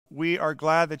We are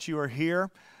glad that you are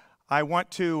here. I want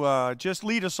to just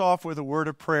lead us off with a word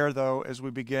of prayer, though, as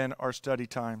we begin our study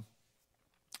time.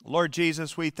 Lord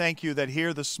Jesus, we thank you that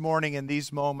here this morning in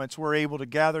these moments we're able to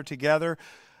gather together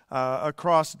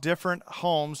across different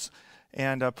homes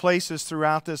and places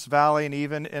throughout this valley and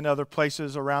even in other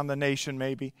places around the nation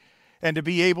maybe. And to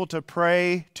be able to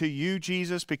pray to you,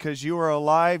 Jesus, because you are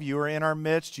alive, you are in our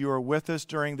midst, you are with us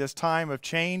during this time of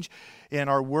change in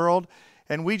our world.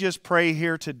 And we just pray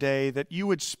here today that you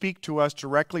would speak to us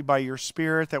directly by your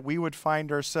Spirit, that we would find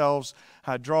ourselves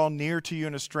draw near to you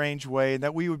in a strange way, and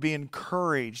that we would be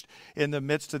encouraged in the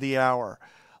midst of the hour.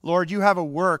 Lord, you have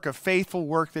a faithful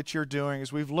work that you're doing,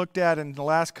 as we've looked at in the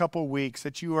last couple of weeks,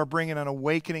 that you are bringing an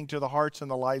awakening to the hearts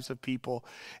and the lives of people.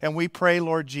 And we pray,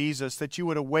 Lord Jesus, that you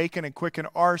would awaken and quicken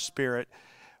our spirit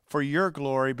for your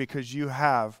glory, because you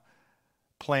have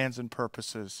plans and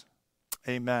purposes.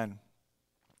 Amen.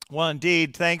 Well,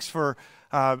 indeed, thanks for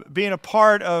being a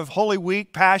part of Holy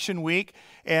Week, Passion Week,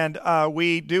 and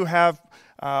we do have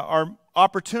our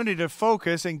opportunity to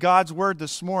focus in God's Word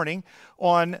this morning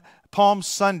on Palm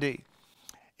Sunday.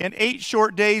 In 8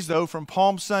 short days, though, from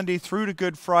Palm Sunday through to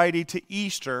Good Friday to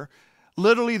Easter,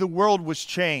 literally the world was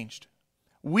changed.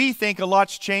 We think a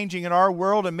lot's changing in our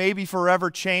world and maybe forever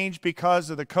changed because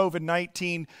of the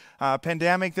COVID-19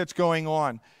 pandemic that's going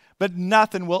on. But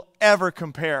nothing will ever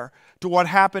compare to what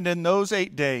happened in those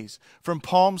 8 days from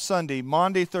Palm Sunday,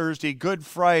 Maundy, Thursday, Good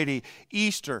Friday,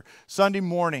 Easter, Sunday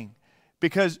morning,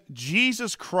 because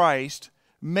Jesus Christ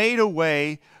made a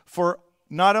way for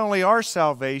not only our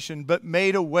salvation, but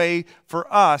made a way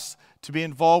for us to be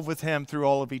involved with Him through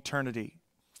all of eternity.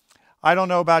 I don't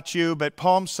know about you, but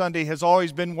Palm Sunday has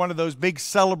always been one of those big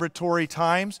celebratory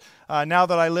times. Now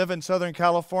that I live in Southern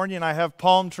California and I have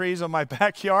palm trees on my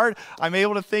backyard, I'm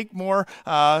able to think more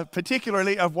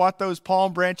particularly of what those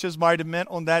palm branches might have meant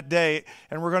on that day,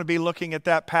 and we're going to be looking at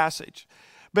that passage.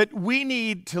 But we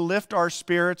need to lift our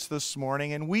spirits this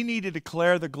morning, and we need to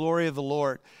declare the glory of the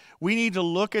Lord. We need to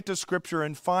look at the Scripture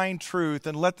and find truth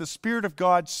and let the Spirit of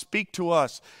God speak to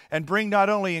us and bring not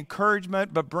only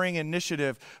encouragement, but bring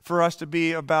initiative for us to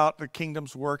be about the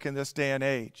kingdom's work in this day and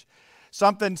age.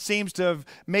 Something seems to have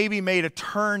maybe made a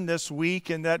turn this week,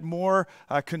 in that more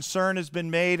concern has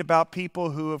been made about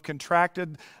people who have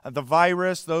contracted the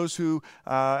virus, those who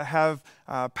have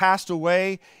passed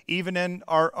away. Even in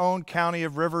our own county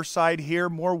of Riverside here,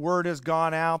 more word has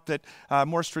gone out that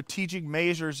more strategic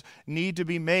measures need to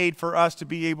be made for us to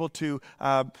be able to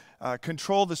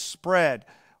control the spread.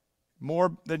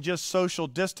 More than just social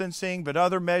distancing, but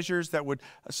other measures that would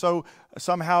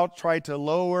somehow try to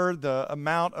lower the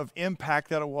amount of impact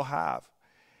that it will have.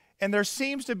 And there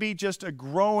seems to be just a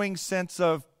growing sense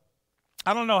of,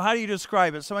 I don't know, how do you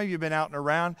describe it? Some of you have been out and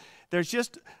around. There's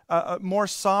just a more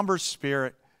somber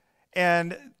spirit.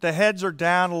 And the heads are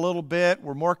down a little bit.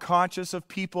 We're more conscious of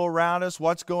people around us,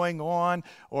 what's going on,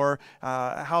 or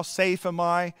how safe am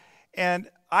I? And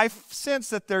I sense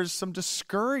that there's some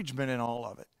discouragement in all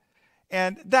of it.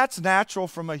 And that's natural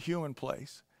from a human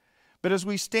place. But as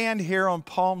we stand here on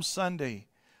Palm Sunday,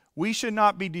 we should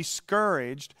not be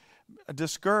discouraged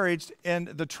in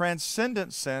the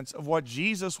transcendent sense of what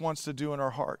Jesus wants to do in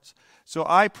our hearts. So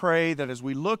I pray that as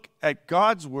we look at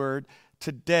God's Word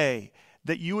today,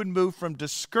 that you would move from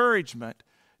discouragement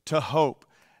to hope,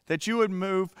 that you would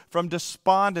move from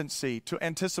despondency to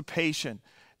anticipation,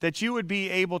 that you would be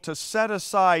able to set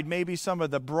aside maybe some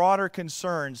of the broader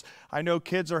concerns. I know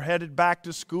kids are headed back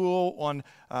to school on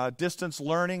distance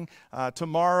learning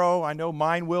tomorrow. I know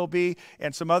mine will be,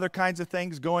 and some other kinds of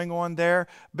things going on there.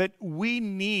 But we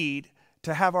need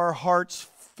to have our hearts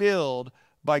filled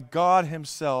by God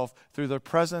Himself through the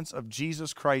presence of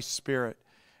Jesus Christ's Spirit,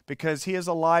 because He is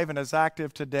alive and as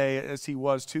active today as He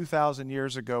was 2,000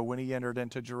 years ago when He entered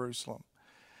into Jerusalem.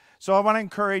 So I want to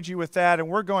encourage you with that, and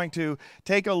we're going to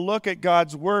take a look at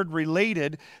God's Word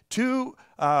related to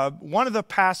one of the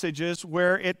passages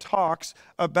where it talks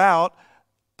about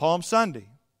Palm Sunday.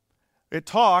 It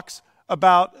talks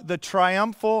about the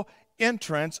triumphal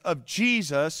entrance of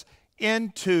Jesus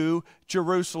into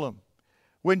Jerusalem.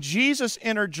 When Jesus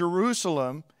entered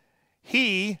Jerusalem,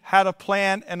 He had a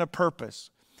plan and a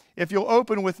purpose. If you'll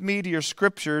open with me to your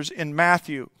scriptures in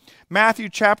Matthew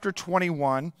chapter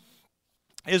 21,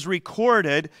 is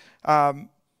recorded the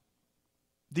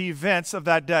events of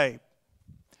that day.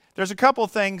 There's a couple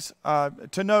things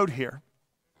to note here.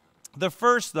 The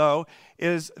first, though,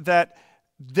 is that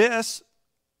this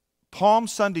Palm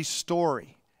Sunday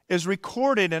story is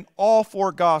recorded in all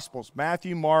 4 Gospels,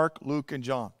 Matthew, Mark, Luke, and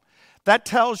John. That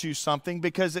tells you something,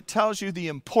 because it tells you the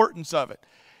importance of it.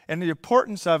 And the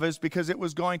importance of it is because it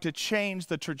was going to change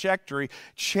the trajectory,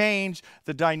 change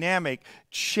the dynamic,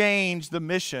 change the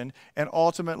mission, and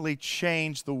ultimately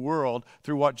change the world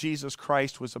through what Jesus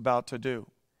Christ was about to do.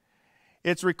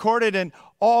 It's recorded in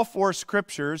all 4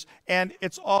 scriptures, and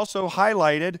it's also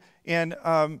highlighted in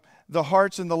the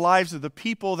hearts and the lives of the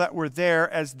people that were there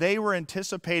as they were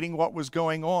anticipating what was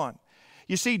going on.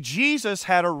 You see, Jesus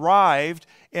had arrived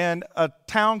in a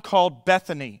town called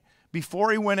Bethany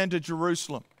before he went into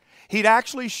Jerusalem. He'd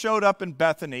actually showed up in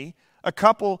Bethany a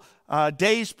couple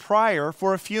days prior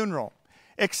for a funeral,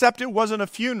 except it wasn't a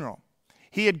funeral.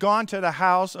 He had gone to the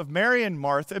house of Mary and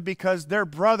Martha because their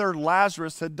brother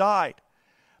Lazarus had died.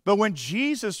 But when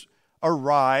Jesus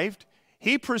arrived,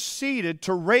 he proceeded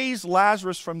to raise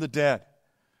Lazarus from the dead.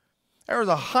 There was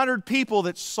 100 people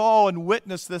that saw and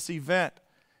witnessed this event.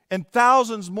 And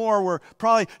thousands more were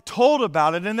probably told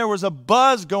about it. And there was a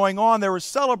buzz going on. There was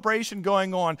celebration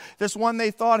going on. This one they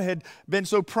thought had been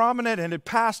so prominent and had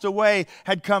passed away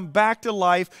had come back to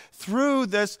life through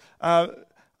this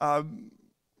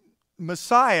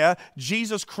Messiah,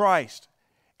 Jesus Christ.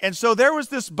 And so there was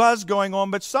this buzz going on,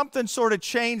 but something sort of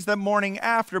changed the morning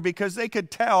after because they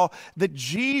could tell that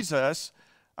Jesus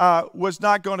was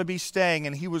not going to be staying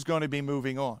and he was going to be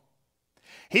moving on.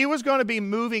 He was going to be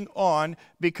moving on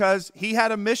because he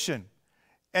had a mission,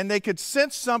 and they could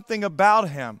sense something about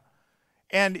him.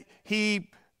 And he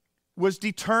was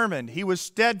determined, he was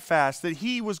steadfast that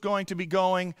he was going to be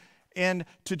going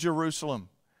into Jerusalem.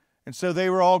 And so they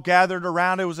were all gathered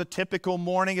around. It was a typical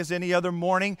morning as any other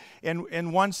morning.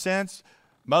 In one sense,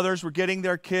 mothers were getting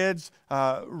their kids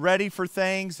ready for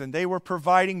things, and they were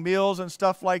providing meals and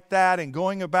stuff like that and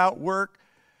going about work.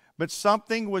 But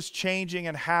something was changing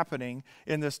and happening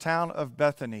in this town of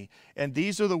Bethany. And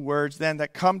these are the words then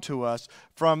that come to us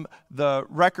from the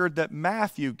record that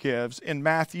Matthew gives in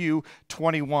Matthew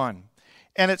 21.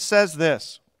 And it says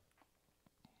this: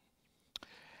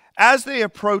 As they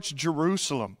approached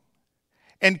Jerusalem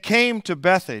and came to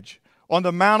Bethphage on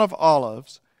the Mount of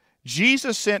Olives,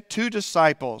 Jesus sent 2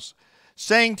 disciples,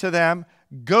 saying to them,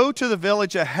 Go to the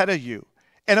village ahead of you,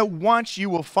 and at once you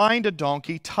will find a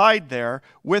donkey tied there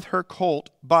with her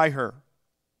colt by her.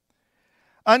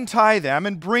 Untie them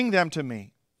and bring them to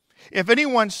me. If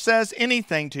anyone says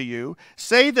anything to you,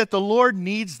 say that the Lord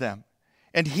needs them,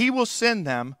 and he will send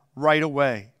them right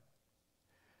away.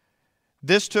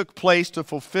 This took place to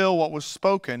fulfill what was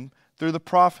spoken through the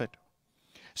prophet.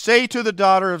 Say to the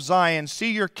daughter of Zion,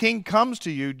 See, your king comes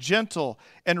to you, gentle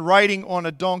and riding on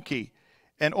a donkey,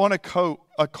 and on a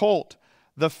colt,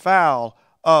 the foal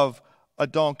of a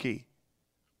donkey.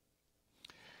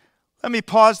 Let me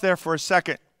pause there for a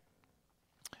second.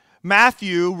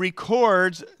 Matthew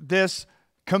records this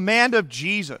command of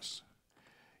Jesus.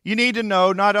 You need to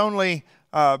know not only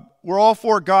we're all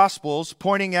 4 Gospels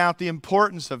pointing out the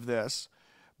importance of this,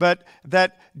 but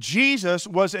that Jesus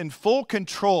was in full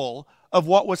control of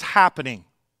what was happening.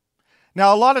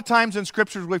 Now, a lot of times in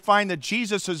scriptures we find that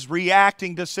Jesus is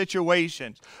reacting to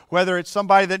situations, whether it's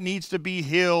somebody that needs to be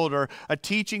healed or a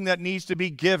teaching that needs to be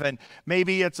given.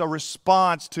 Maybe it's a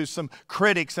response to some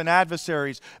critics and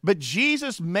adversaries. But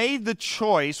Jesus made the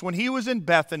choice when he was in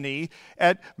Bethany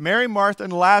at Mary, Martha,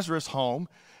 and Lazarus' home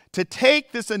to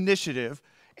take this initiative,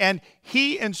 and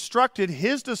he instructed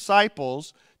his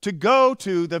disciples to go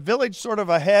to the village sort of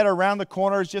ahead around the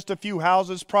corner, just a few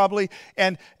houses probably,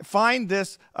 and find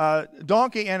this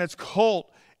donkey and its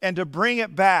colt and to bring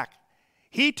it back.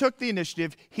 He took the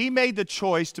initiative. He made the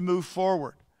choice to move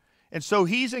forward. And so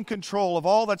he's in control of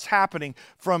all that's happening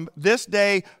from this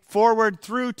day forward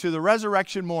through to the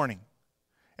resurrection morning.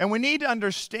 And we need to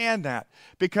understand that,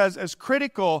 because as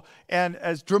critical and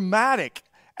as dramatic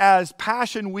as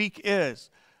Passion Week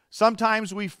is,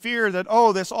 sometimes we fear that,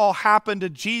 this all happened to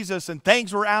Jesus and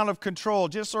things were out of control,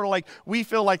 just sort of like we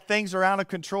feel like things are out of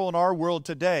control in our world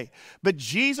today. But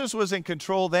Jesus was in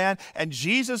control then, and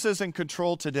Jesus is in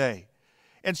control today.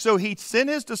 And so he sent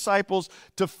his disciples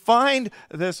to find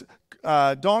this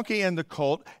donkey and the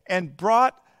colt and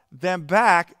brought them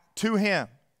back to him.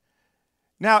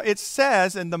 Now, it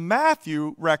says in the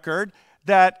Matthew record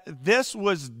that this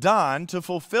was done to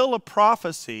fulfill a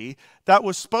prophecy that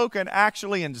was spoken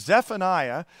actually in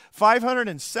Zephaniah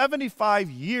 575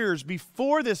 years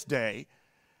before this day,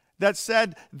 that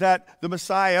said that the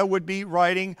Messiah would be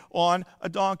riding on a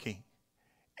donkey.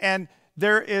 And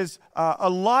there is a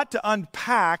lot to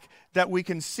unpack that we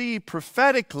can see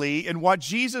prophetically in what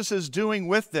Jesus is doing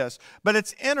with this. But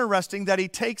it's interesting that he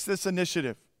takes this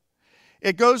initiative.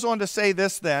 It goes on to say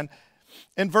this then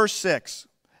in verse 6.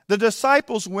 The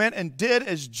disciples went and did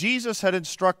as Jesus had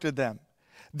instructed them.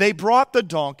 They brought the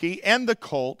donkey and the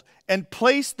colt and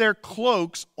placed their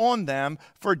cloaks on them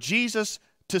for Jesus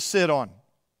to sit on.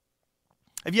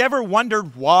 Have you ever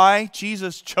wondered why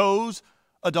Jesus chose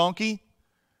a donkey?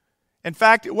 In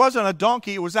fact, it wasn't a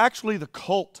donkey, it was actually the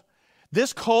colt.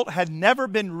 This colt had never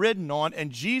been ridden on,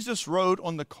 and Jesus rode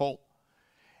on the colt.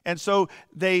 And so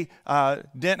they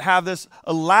didn't have this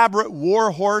elaborate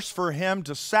war horse for him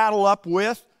to saddle up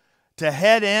with, to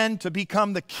head in, to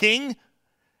become the king.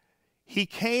 He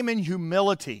came in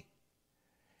humility.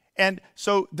 And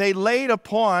so they laid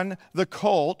upon the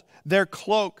colt their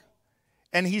cloak.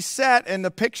 And he sat, and the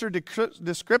picture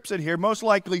describes it here, most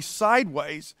likely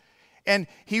sideways. And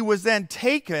he was then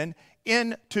taken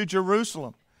into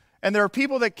Jerusalem. And there are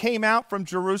people that came out from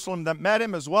Jerusalem that met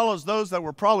him, as well as those that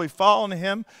were probably following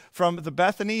him from the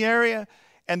Bethany area.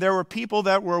 And there were people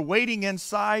that were waiting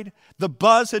inside. The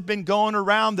buzz had been going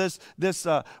around this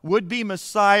would-be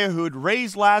Messiah who had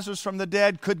raised Lazarus from the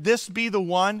dead. Could this be the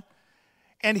one?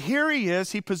 And here he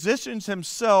is. He positions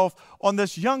himself on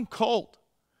this young colt.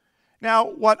 Now,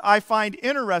 what I find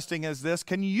interesting is this.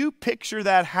 Can you picture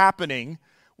that happening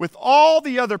with all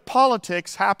the other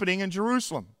politics happening in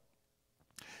Jerusalem?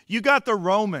 You got the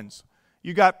Romans.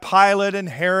 You got Pilate and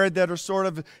Herod that are sort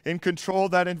of in control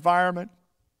of that environment.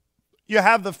 You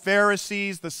have the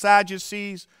Pharisees, the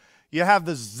Sadducees. You have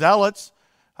the Zealots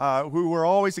who were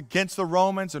always against the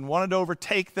Romans and wanted to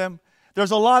overtake them.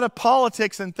 There's a lot of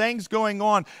politics and things going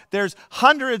on. There's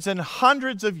hundreds and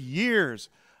hundreds of years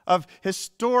of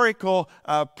historical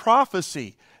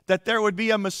prophecy that there would be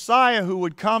a Messiah who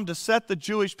would come to set the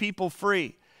Jewish people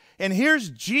free. And here's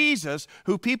Jesus,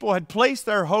 who people had placed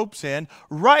their hopes in,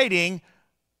 riding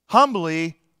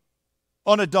humbly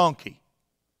on a donkey.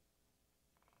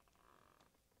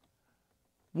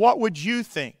 What would you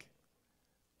think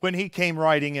when he came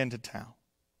riding into town?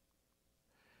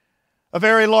 A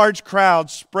very large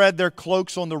crowd spread their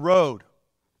cloaks on the road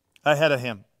ahead of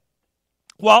him,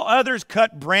 while others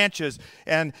cut branches.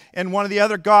 And in one of the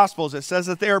other Gospels, it says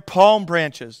that they are palm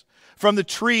branches from the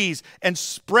trees and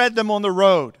spread them on the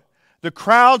road. The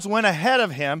crowds went ahead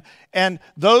of him, and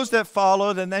those that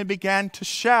followed, and they began to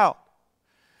shout.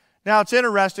 Now, it's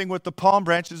interesting with the palm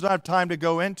branches. I don't have time to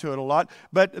go into it a lot,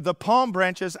 but the palm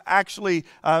branches actually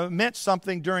meant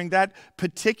something during that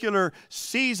particular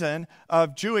season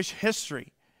of Jewish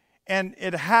history. And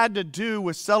it had to do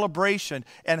with celebration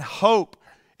and hope.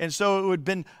 And so it would have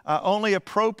been only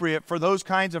appropriate for those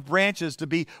kinds of branches to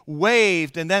be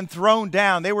waved and then thrown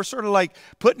down. They were sort of like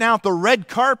putting out the red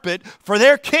carpet for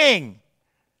their king.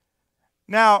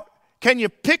 Now, can you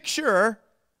picture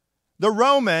the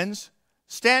Romans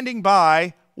standing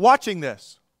by watching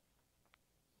this?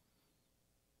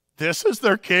 This is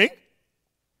their king?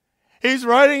 He's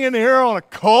riding in here on a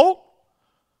colt?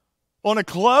 On a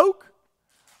cloak?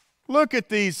 Look at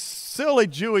these silly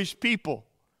Jewish people,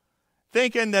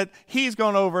 thinking that he's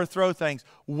going to overthrow things.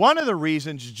 One of the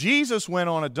reasons Jesus went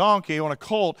on a donkey, on a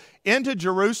colt, into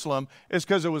Jerusalem is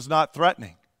because it was not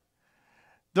threatening.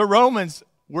 The Romans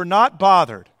were not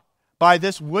bothered by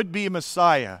this would-be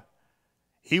Messiah.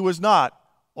 He was not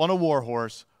on a war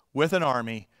horse with an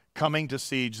army coming to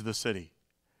siege the city.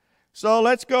 So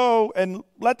let's go and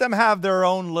let them have their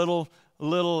own little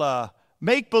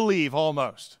make-believe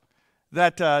almost,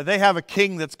 that they have a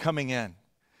king that's coming in.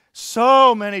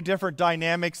 So many different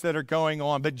dynamics that are going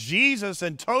on. But Jesus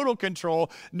in total control,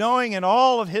 knowing in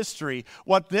all of history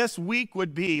what this week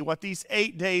would be, what these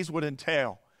 8 days would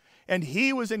entail. And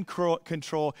he was in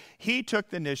control. He took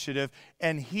the initiative,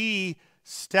 and he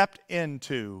stepped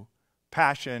into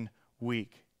Passion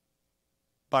Week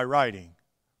by riding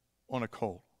on a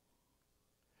colt.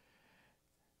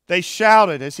 They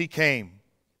shouted as he came,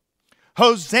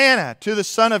 "Hosanna to the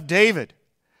Son of David.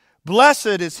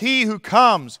 Blessed is he who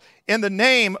comes in the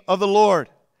name of the Lord.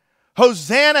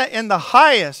 Hosanna in the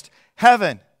highest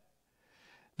heaven."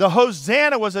 The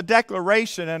Hosanna was a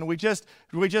declaration, and we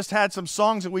just had some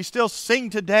songs that we still sing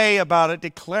today about it,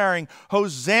 declaring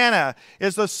Hosanna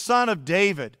is the Son of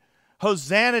David.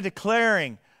 Hosanna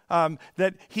declaring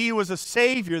that he was a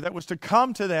Savior that was to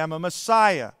come to them, a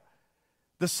Messiah.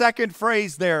 The second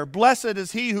phrase there, "Blessed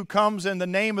is he who comes in the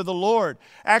name of the Lord,"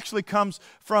 actually comes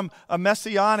from a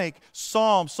messianic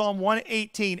psalm, Psalm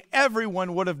 118.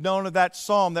 Everyone would have known of that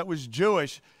psalm that was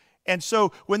Jewish. And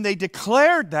so when they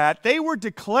declared that, they were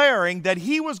declaring that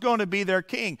he was going to be their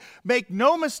king. Make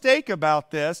no mistake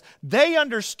about this, they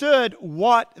understood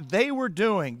what they were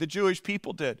doing, the Jewish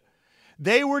people did.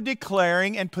 They were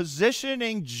declaring and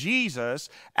positioning Jesus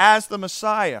as the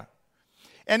Messiah.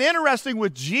 And interesting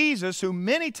with Jesus, who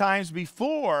many times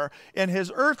before in his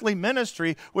earthly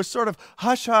ministry was sort of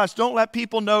hush hush, don't let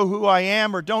people know who I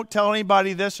am, or don't tell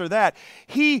anybody this or that.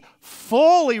 He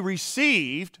fully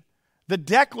received the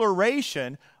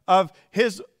declaration of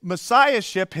his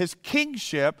messiahship, his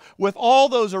kingship, with all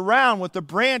those around, with the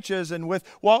branches and with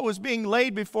what was being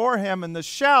laid before him and the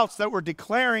shouts that were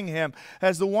declaring him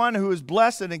as the one who is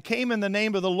blessed and came in the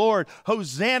name of the Lord.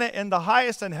 Hosanna in the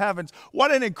highest in heavens.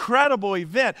 What an incredible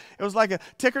event. It was like a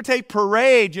ticker tape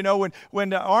parade, when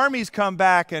the armies come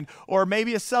back, or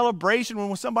maybe a celebration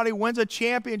when somebody wins a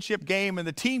championship game and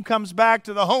the team comes back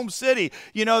to the home city.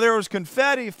 There was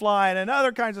confetti flying and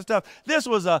other kinds of stuff. This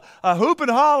was a hoop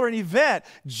and hollering event.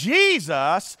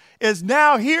 Jesus is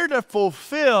now here to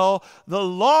fulfill the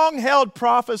long-held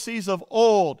prophecies of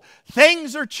old.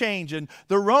 Things are changing.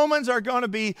 The Romans are going to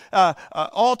be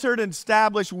altered and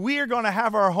established. We are going to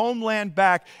have our homeland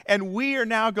back, and we are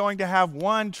now going to have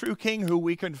one true king who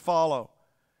we can follow.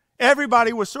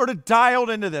 Everybody was sort of dialed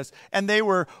into this, and they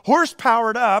were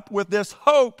horse-powered up with this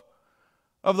hope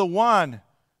of the one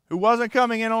who wasn't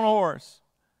coming in on a horse,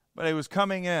 but he was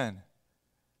coming in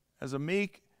as a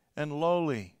meek and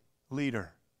lowly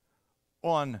leader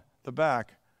on the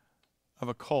back of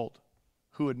a colt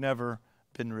who had never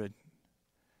been ridden.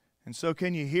 And so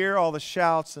can you hear all the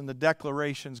shouts and the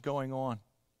declarations going on?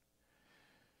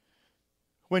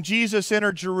 When Jesus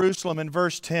entered Jerusalem in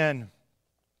verse 10,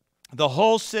 the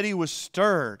whole city was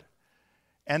stirred,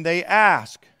 and they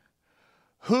asked,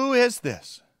 "Who is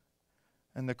this?"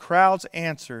 And the crowds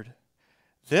answered,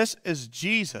 "This is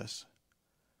Jesus,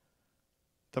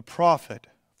 the prophet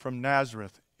from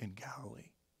Nazareth in Galilee."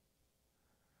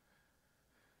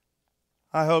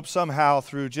 I hope somehow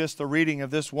through just the reading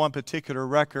of this one particular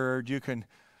record, you can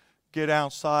get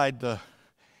outside the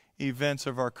events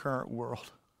of our current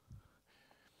world.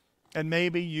 And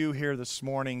maybe you here this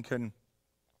morning can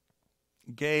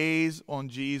gaze on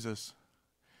Jesus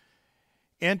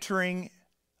entering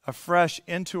afresh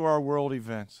into our world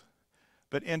events,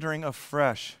 but entering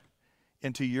afresh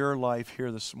into your life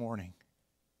here this morning.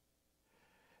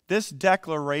 This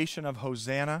declaration of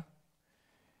Hosanna,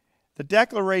 the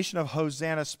declaration of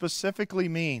Hosanna specifically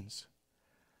means,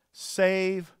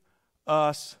 save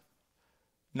us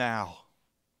now.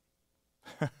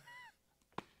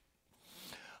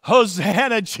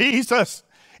 Hosanna, Jesus,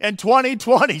 in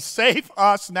 2020, save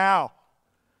us now.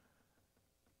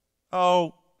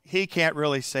 Oh, he can't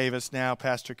really save us now,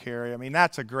 Pastor Kerry. I mean,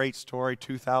 that's a great story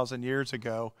 2,000 years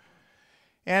ago.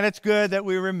 And it's good that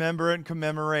we remember it and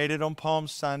commemorate it on Palm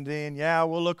Sunday. And yeah,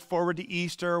 we'll look forward to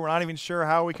Easter. We're not even sure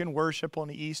how we can worship on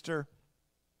Easter.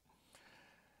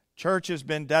 Church has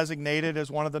been designated as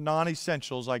one of the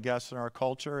non-essentials, I guess, in our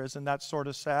culture. Isn't that sort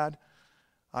of sad?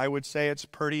 I would say it's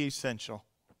pretty essential.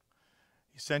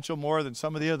 Essential more than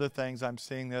some of the other things I'm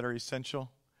seeing that are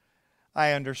essential.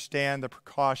 I understand the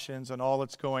precautions and all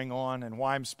that's going on and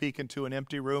why I'm speaking to an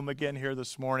empty room again here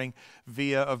this morning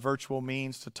via a virtual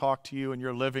means to talk to you in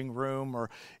your living room or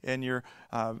in your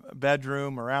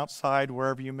bedroom or outside,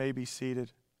 wherever you may be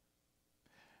seated.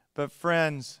 But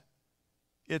friends,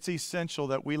 it's essential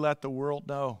that we let the world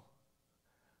know,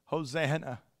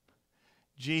 Hosanna,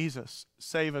 Jesus,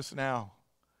 save us now,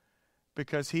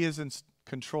 because he is in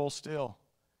control still,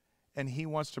 and he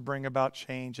wants to bring about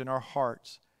change in our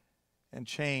hearts, and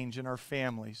change in our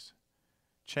families,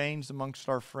 change amongst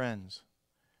our friends,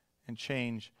 and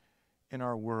change in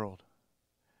our world.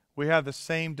 We have the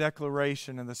same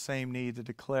declaration and the same need to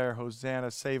declare,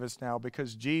 Hosanna, save us now,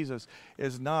 because Jesus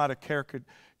is not a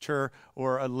caricature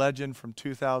or a legend from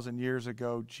 2,000 years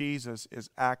ago. Jesus is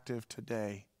active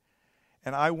today.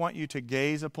 And I want you to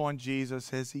gaze upon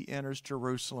Jesus as he enters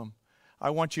Jerusalem. I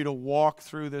want you to walk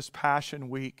through this Passion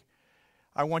Week.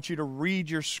 I want you to read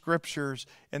your scriptures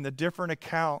in the different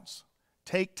accounts.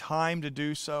 Take time to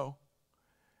do so.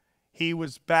 He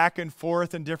was back and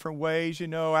forth in different ways.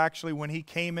 Actually, when he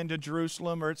came into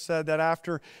Jerusalem, or it said that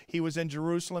after he was in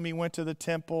Jerusalem, he went to the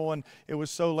temple, and it was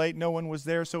so late, no one was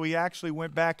there. So he actually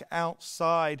went back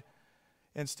outside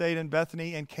and stayed in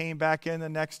Bethany and came back in the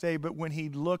next day. But when he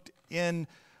looked in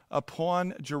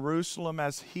upon Jerusalem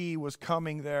as he was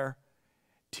coming there,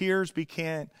 tears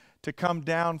began to come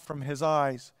down from his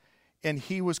eyes, and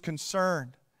he was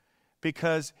concerned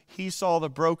because he saw the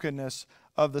brokenness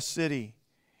of the city.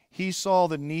 He saw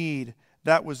the need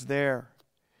that was there.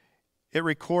 It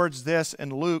records this in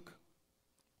Luke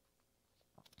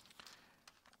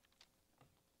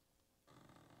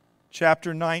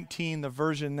chapter 19, the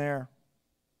version there.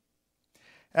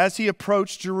 As he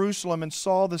approached Jerusalem and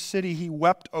saw the city, he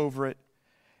wept over it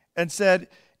and said,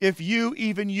 "If you,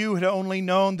 even you, had only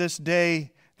known this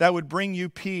day that would bring you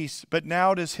peace, but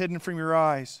now it is hidden from your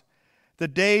eyes. The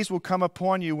days will come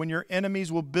upon you when your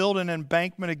enemies will build an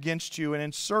embankment against you and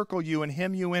encircle you and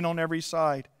hem you in on every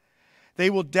side.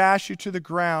 They will dash you to the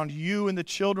ground, you and the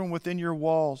children within your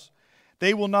walls.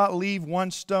 They will not leave one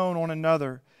stone on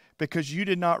another, because you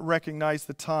did not recognize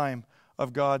the time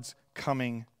of God's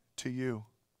coming to you.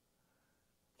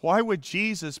 Why would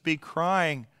Jesus be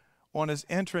crying on his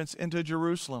entrance into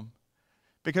Jerusalem?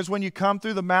 Because when you come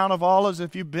through the Mount of Olives,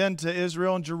 if you've been to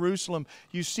Israel and Jerusalem,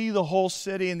 you see the whole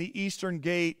city and the eastern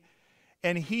gate.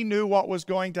 And he knew what was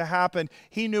going to happen.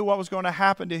 He knew what was going to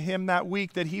happen to him that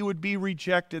week, that he would be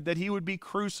rejected, that he would be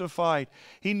crucified.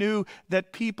 He knew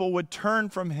that people would turn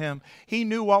from him. He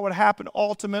knew what would happen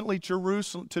ultimately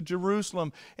to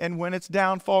Jerusalem. And when its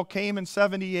downfall came in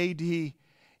 70 A.D.,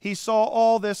 he saw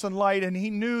all this in light, and he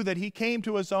knew that he came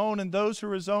to his own, and those who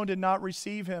were his own did not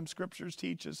receive him, Scriptures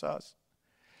teaches us.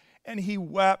 And he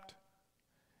wept.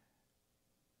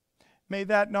 May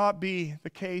that not be the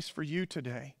case for you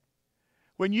today.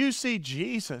 When you see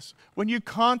Jesus, when you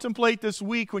contemplate this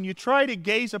week, when you try to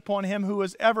gaze upon him who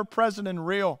is ever present and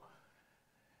real,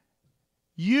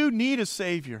 you need a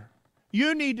Savior.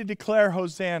 You need to declare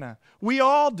Hosanna. We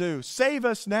all do. Save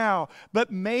us now. But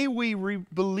may we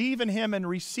believe in him and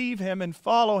receive him and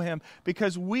follow him,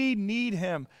 because we need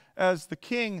him as the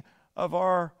King of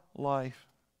our life.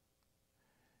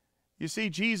 You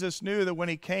see, Jesus knew that when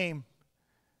he came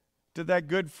to that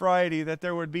Good Friday, that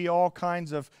there would be all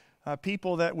kinds of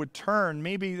people that would turn.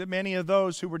 Maybe many of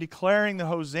those who were declaring the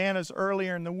Hosannas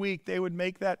earlier in the week, they would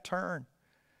make that turn.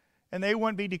 And they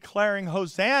wouldn't be declaring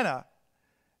Hosanna.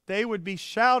 They would be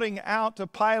shouting out to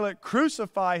Pilate,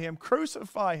 "Crucify him,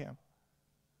 crucify him."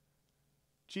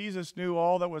 Jesus knew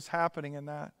all that was happening in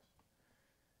that.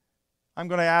 I'm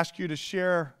going to ask you to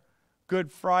share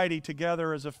Good Friday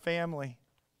together as a family.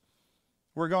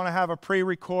 We're going to have a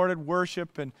pre-recorded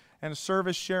worship and a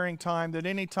service sharing time that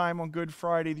any time on Good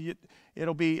Friday,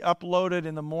 it'll be uploaded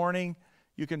in the morning.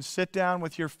 You can sit down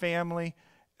with your family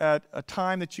at a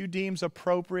time that you deem's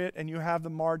appropriate, and you have the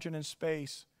margin and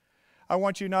space. I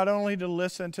want you not only to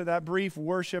listen to that brief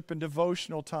worship and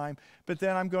devotional time, but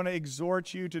then I'm going to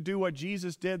exhort you to do what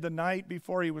Jesus did the night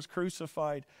before he was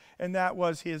crucified, and that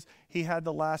was he had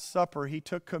the Last Supper. He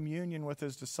took communion with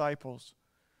his disciples.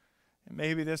 And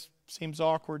maybe this seems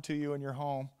awkward to you in your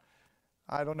home.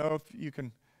 I don't know if you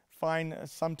can find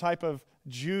some type of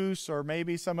juice or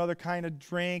maybe some other kind of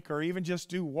drink, or even just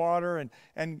do water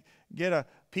and get a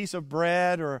piece of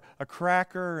bread or a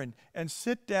cracker and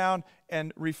sit down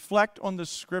and reflect on the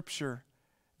Scripture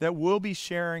that we'll be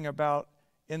sharing about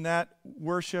in that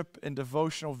worship and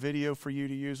devotional video for you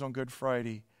to use on Good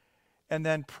Friday. And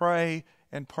then pray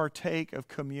and partake of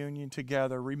communion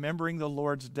together, remembering the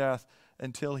Lord's death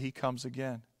until he comes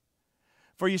again.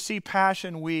 For you see,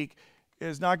 Passion Week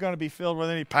is not going to be filled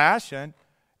with any passion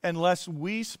unless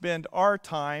we spend our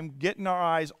time getting our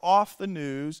eyes off the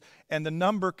news and the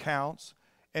number counts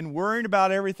and worrying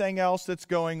about everything else that's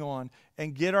going on,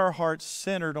 and get our hearts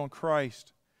centered on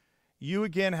Christ. You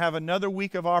again have another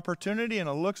week of opportunity, and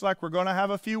it looks like we're going to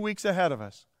have a few weeks ahead of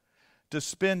us to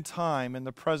spend time in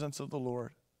the presence of the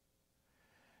Lord.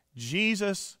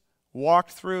 Jesus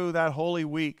walked through that Holy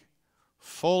Week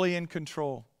fully in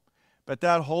control. But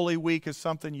that Holy Week is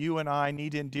something you and I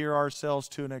need to endear ourselves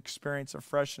to and experience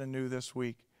afresh and anew this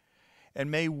week. And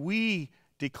may we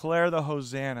declare the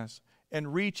Hosannas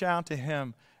and reach out to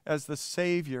him as the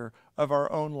Savior of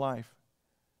our own life.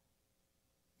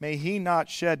 May he not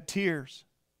shed tears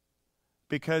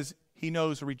because he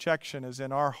knows rejection is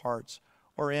in our hearts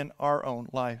or in our own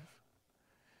life.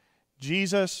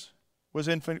 Jesus was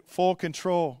in full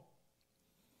control.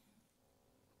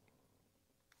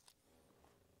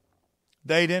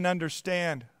 They didn't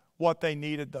understand what they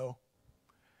needed, though.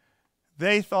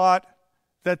 They thought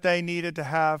that they needed to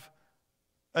have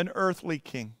an earthly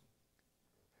king.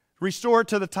 Restored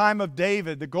to the time of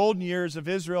David, the golden years of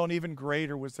Israel, and even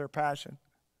greater was their passion.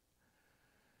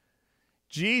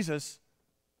 Jesus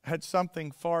had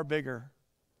something far bigger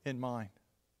in mind.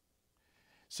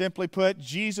 Simply put,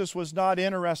 Jesus was not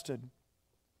interested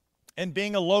in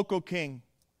being a local king,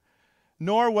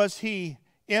 nor was he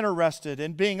interested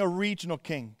in being a regional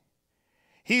king.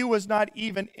 He was not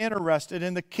even interested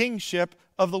in the kingship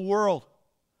of the world,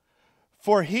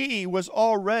 for he was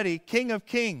already King of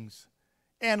Kings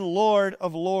and Lord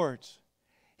of Lords.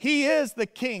 He is the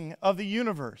King of the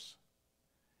universe.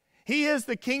 He is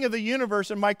the King of the universe,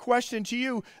 and my question to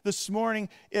you this morning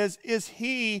is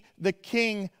he the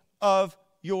King of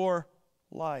your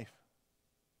life?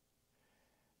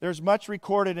 There's much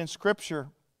recorded in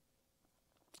Scripture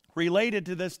related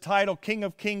to this title, King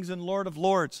of Kings and Lord of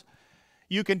Lords.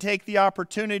 you can take the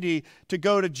opportunity to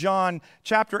go to John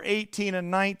chapter 18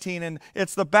 and 19, and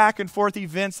it's the back and forth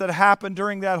events that happened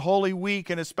during that Holy Week,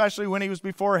 and especially when he was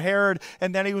before Herod,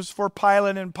 and then he was for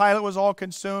Pilate, and Pilate was all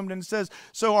consumed, and says,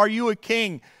 so are you a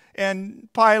king? And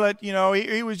Pilate,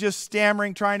 he was just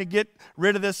stammering, trying to get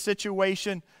rid of this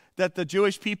situation that the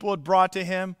Jewish people had brought to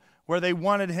him, where they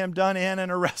wanted him done in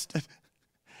and arrested.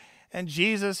 And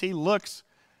Jesus, he looks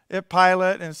at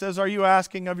Pilate and says, are you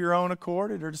asking of your own accord,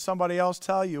 or did somebody else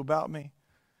tell you about me?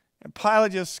 And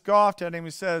Pilate just scoffed at him.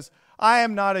 He says, I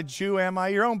am not a Jew, am I?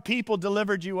 Your own people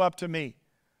delivered you up to me.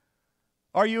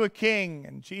 Are you a king?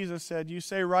 And Jesus said, you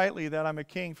say rightly that I'm a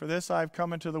king. For this I have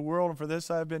come into the world, and for this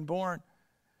I have been born.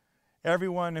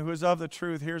 Everyone who is of the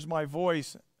truth hears my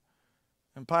voice.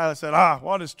 And Pilate said,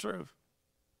 what is truth?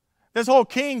 This whole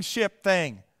kingship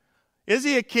thing. Is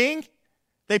he a king?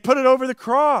 They put it over the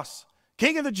cross.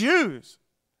 King of the Jews.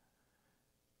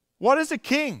 What is a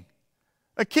king?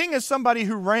 A king is somebody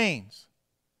who reigns.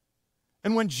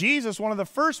 And when Jesus, one of the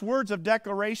first words of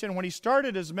declaration when he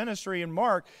started his ministry in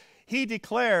Mark, he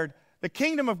declared, the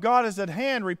kingdom of God is at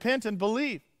hand, repent and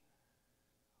believe.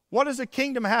 What does a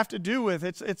kingdom have to do with?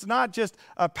 It's not just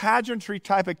a pageantry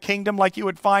type of kingdom like you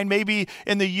would find maybe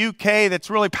in the UK that's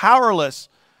really powerless.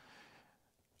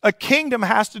 A kingdom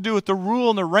has to do with the rule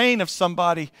and the reign of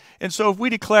somebody. And so if we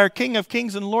declare King of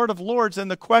Kings and Lord of Lords, then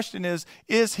the question is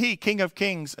he King of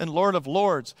Kings and Lord of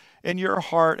Lords in your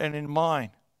heart and in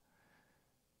mine?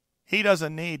 He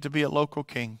doesn't need to be a local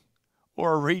king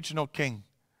or a regional king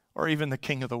or even the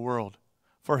king of the world,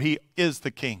 for he is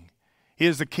the king. He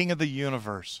is the king of the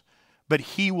universe. But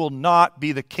he will not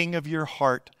be the king of your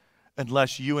heart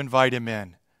unless you invite him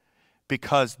in,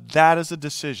 because that is a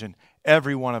decision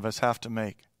every one of us have to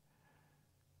make.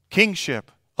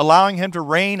 Kingship, allowing him to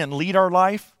reign and lead our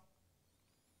life,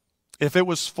 if it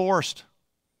was forced,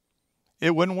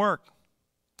 it wouldn't work.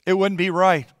 It wouldn't be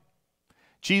right.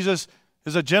 Jesus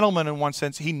is a gentleman in one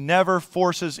sense. He never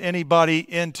forces anybody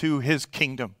into his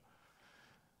kingdom.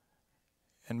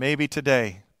 And maybe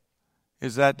today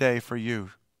is that day for you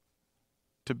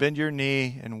to bend your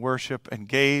knee and worship and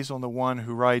gaze on the one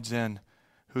who rides in,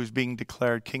 who's being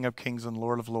declared King of Kings and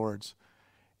Lord of Lords,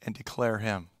 and declare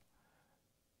him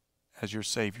as your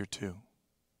Savior too.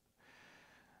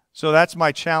 So that's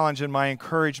my challenge and my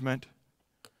encouragement.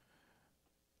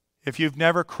 If you've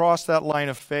never crossed that line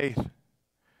of faith,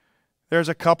 there's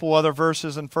a couple other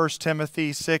verses in 1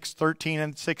 Timothy 6:13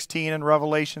 and 16 and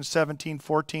Revelation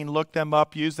 17:14. Look them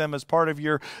up. Use them as part of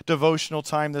your devotional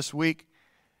time this week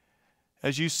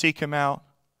as you seek him out.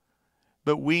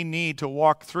 But we need to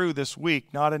walk through this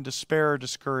week not in despair or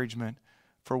discouragement,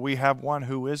 for we have one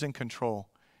who is in control.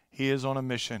 He is on a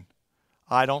mission.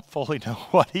 I don't fully know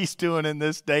what he's doing in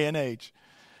this day and age,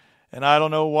 and I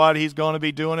don't know what he's going to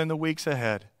be doing in the weeks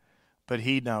ahead, but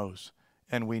he knows,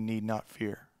 and we need not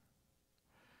fear.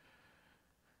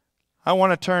 I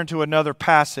want to turn to another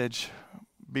passage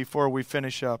before we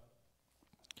finish up.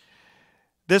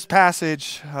 This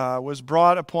passage was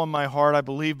brought upon my heart, I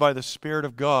believe, by the Spirit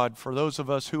of God for those of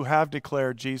us who have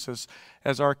declared Jesus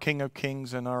as our King of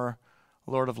Kings and our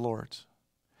Lord of Lords.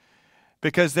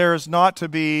 Because there is not to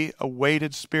be a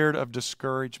weighted spirit of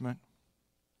discouragement.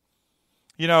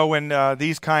 You know, when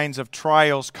these kinds of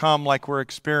trials come like we're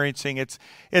experiencing,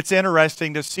 it's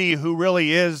interesting to see who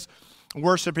really is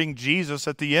worshiping Jesus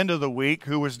at the end of the week,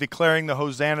 who was declaring the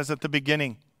hosannas at the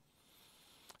beginning.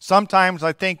 Sometimes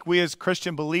I think we as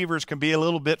Christian believers can be a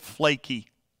little bit flaky.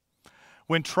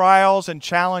 When trials and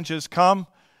challenges come,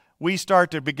 we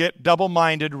start to get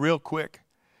double-minded real quick.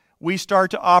 We start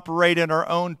to operate in our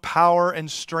own power and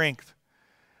strength.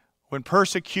 When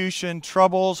persecution,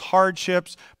 troubles,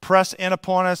 hardships press in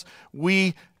upon us,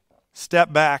 we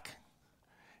step back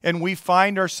and we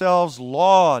find ourselves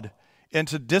lulled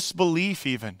into disbelief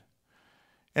even,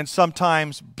 and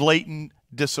sometimes blatant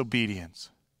disobedience.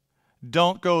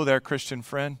 Don't go there, Christian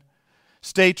friend.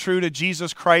 Stay true to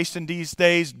Jesus Christ in these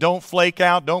days. Don't flake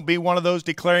out. Don't be one of those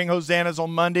declaring hosannas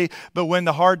on Monday, but when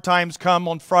the hard times come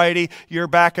on Friday, you're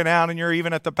backing out and you're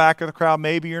even at the back of the crowd.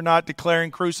 Maybe you're not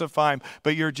declaring crucify him,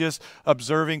 but you're just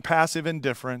observing passive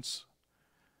indifference.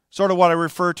 Sort of what I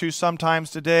refer to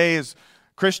sometimes today is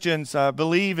Christians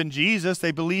believe in Jesus,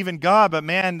 they believe in God, but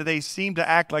man, they seem to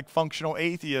act like functional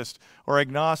atheists or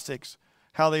agnostics,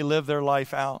 how they live their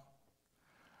life out.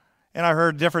 And I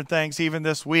heard different things even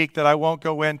this week that I won't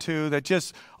go into that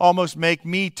just almost make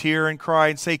me tear and cry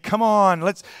and say, come on,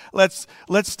 let's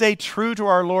stay true to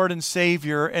our Lord and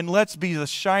Savior, and let's be the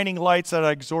shining lights that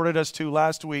I exhorted us to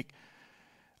last week,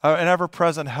 an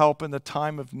ever-present help in the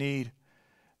time of need.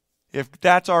 If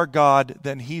that's our God,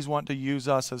 then he's wanting to use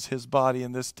us as his body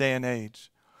in this day and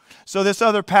age. So this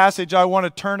other passage I want to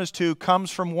turn us to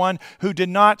comes from one who did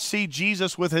not see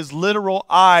Jesus with his literal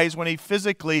eyes when he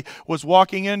physically was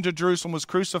walking into Jerusalem, was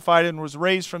crucified, and was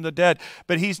raised from the dead.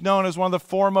 But he's known as one of the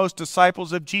foremost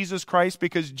disciples of Jesus Christ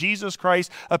because Jesus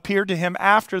Christ appeared to him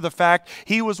after the fact.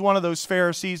 He was one of those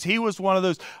Pharisees. He was one of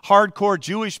those hardcore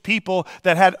Jewish people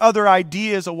that had other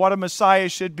ideas of what a Messiah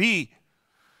should be.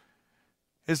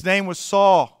 His name was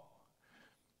Saul.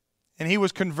 And he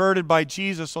was converted by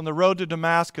Jesus on the road to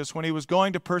Damascus when he was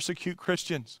going to persecute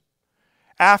Christians.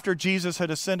 After Jesus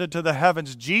had ascended to the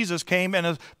heavens, Jesus came and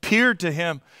appeared to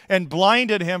him and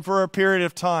blinded him for a period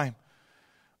of time.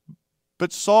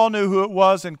 But Saul knew who it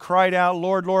was and cried out,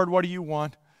 "Lord, Lord, what do you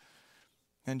want?"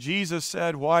 And Jesus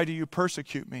said, "Why do you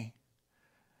persecute me?"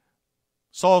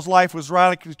 Saul's life was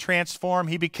radically transformed.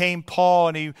 He became Paul,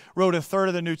 and he wrote a third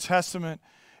of the New Testament.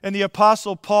 And the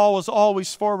Apostle Paul was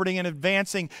always forwarding and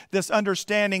advancing this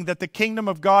understanding that the kingdom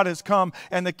of God has come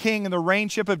and the king and the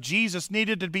reignship of Jesus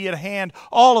needed to be at hand.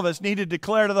 All of us needed to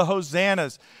declare to the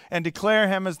Hosannas and declare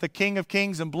him as the King of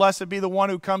Kings and blessed be the one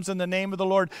who comes in the name of the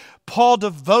Lord. Paul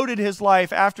devoted his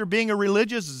life after being a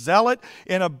religious zealot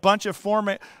in a bunch of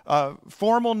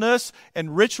formalness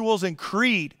and rituals and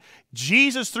creed.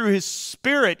 Jesus, through his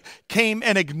Spirit, came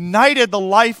and ignited the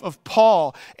life of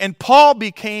Paul. And Paul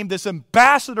became this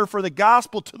ambassador for the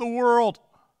gospel to the world.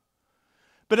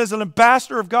 But as an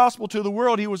ambassador of gospel to the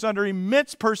world, he was under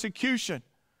immense persecution.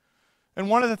 And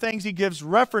one of the things he gives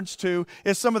reference to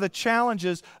is some of the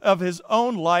challenges of his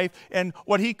own life and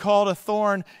what he called a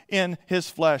thorn in his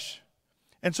flesh.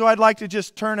 And so I'd like to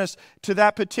just turn us to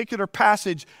that particular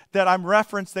passage that I'm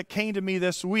referenced that came to me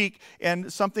this week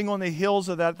and something on the heels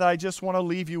of that I just want to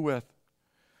leave you with.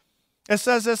 It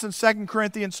says this in 2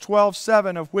 Corinthians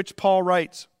 12:7, of which Paul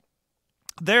writes,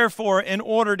 "Therefore, in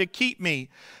order to keep me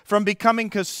from becoming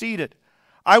conceited,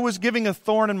 I was giving a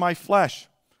thorn in my flesh,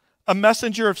 a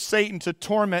messenger of Satan to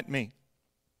torment me.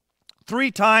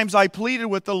 3 times I pleaded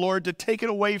with the Lord to take it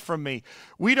away from me."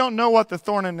 We don't know what the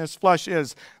thorn in his flesh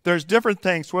is. There's different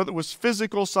things, whether it was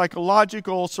physical,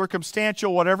 psychological,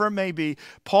 circumstantial, whatever it may be.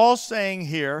 Paul's saying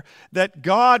here that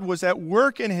God was at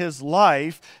work in his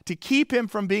life to keep him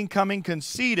from becoming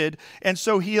conceited, and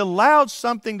so he allowed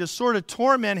something to sort of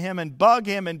torment him and bug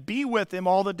him and be with him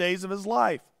all the days of his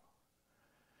life.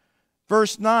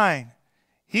 Verse 9,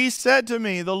 he said to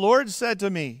me, the Lord said to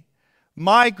me,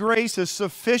 "My grace is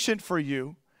sufficient for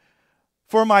you,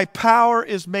 for my power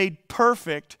is made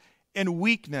perfect in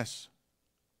weakness.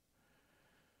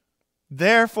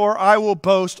 Therefore I will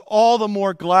boast all the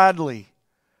more gladly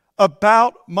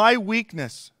about my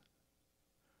weakness,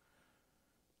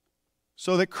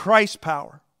 so that Christ's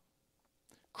power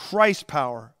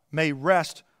may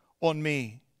rest on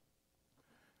me."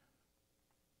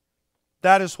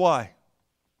 That is why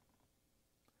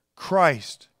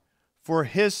Christ, for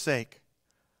his sake,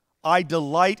 I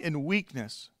delight in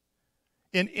weakness,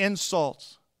 in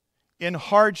insults, in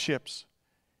hardships,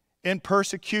 in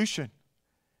persecution,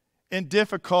 in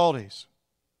difficulties,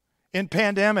 in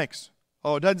pandemics.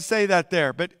 Oh, it doesn't say that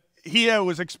there, but he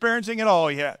was experiencing it all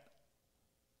yet.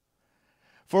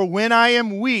 "For when I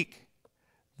am weak,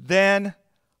 then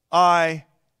I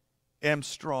am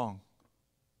strong."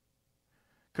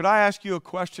 Could I ask you a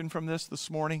question from this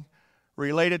morning?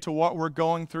 Related to what we're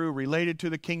going through, related to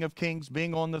the King of Kings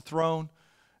being on the throne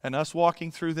and us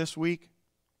walking through this week?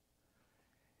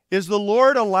 Is the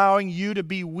Lord allowing you to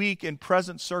be weak in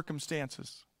present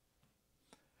circumstances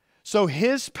so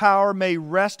his power may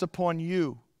rest upon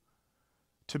you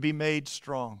to be made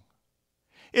strong?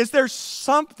 Is there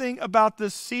something about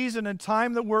this season and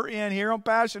time that we're in here on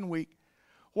Passion Week?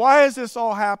 Why is this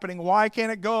all happening? Why can't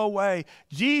it go away?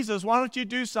 Jesus, why don't you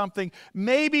do something?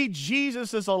 Maybe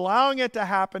Jesus is allowing it to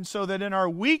happen so that in our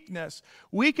weakness,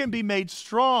 we can be made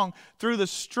strong through the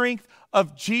strength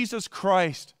of Jesus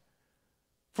Christ.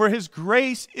 For his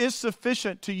grace is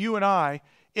sufficient to you and I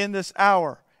in this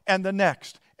hour and the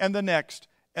next and the next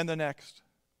and the next.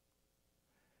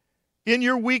 In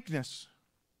your weakness,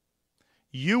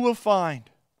 you will find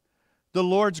the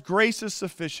Lord's grace is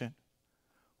sufficient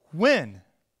when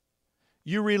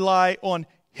you rely on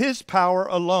his power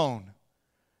alone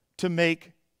to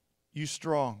make you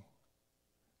strong.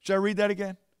 Should I read that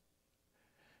again?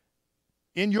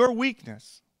 In your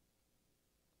weakness,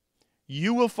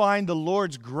 you will find the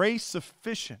Lord's grace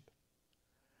sufficient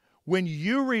when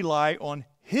you rely on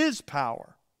his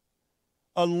power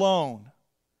alone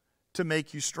to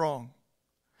make you strong.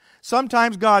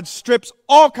 Sometimes God strips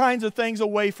all kinds of things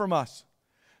away from us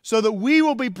so that we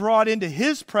will be brought into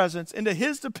his presence, into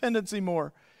his dependency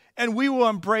more, and we will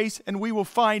embrace and we will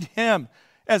find him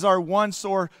as our one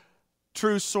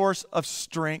true source of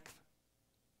strength.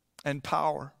 and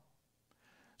power.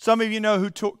 Some of you know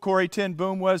who Corrie ten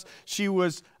Boom was. She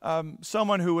was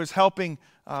someone who was helping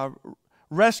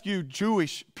rescue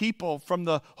Jewish people from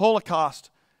the Holocaust.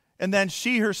 And then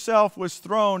she herself was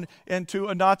thrown into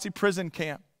a Nazi prison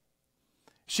camp.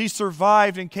 She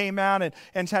survived and came out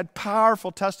and had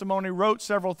powerful testimony, wrote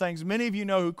several things. Many of you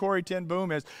know who Corrie ten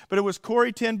Boom is, but it was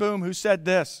Corrie ten Boom who said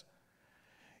this: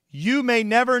 "You may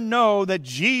never know that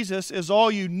Jesus is all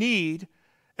you need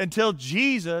until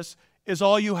Jesus is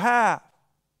all you have."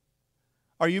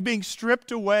 Are you being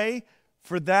stripped away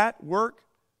for that work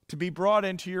to be brought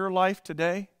into your life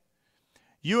today?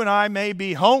 You and I may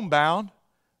be homebound,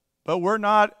 but we're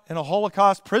not in a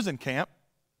Holocaust prison camp.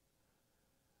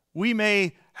 We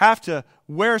may have to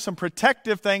wear some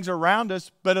protective things around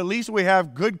us, but at least we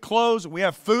have good clothes, we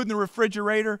have food in the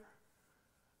refrigerator.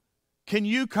 Can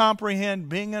you comprehend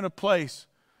being in a place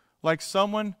like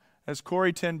someone as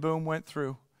Corrie ten Boom went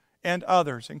through, and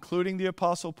others, including the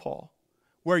Apostle Paul,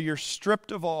 where you're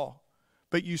stripped of all,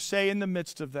 but you say in the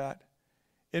midst of that,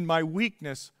 "In my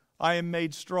weakness I am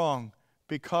made strong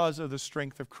because of the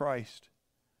strength of Christ"?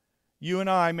 You and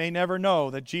I may never know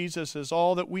that Jesus is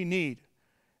all that we need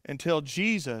until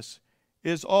Jesus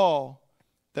is all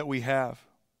that we have.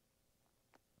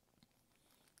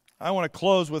 I want to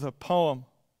close with a poem,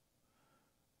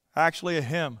 actually a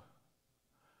hymn,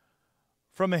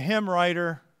 from a hymn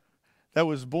writer that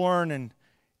was born in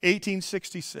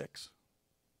 1866.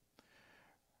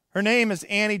 Her name is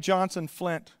Annie Johnson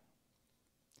Flint.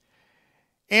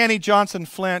 Annie Johnson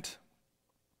Flint,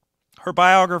 her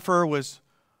biographer was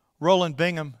Roland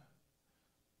Bingham.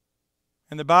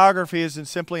 And the biography is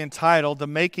simply entitled "The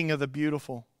Making of the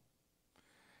Beautiful."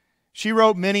 She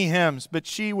wrote many hymns, but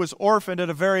she was orphaned at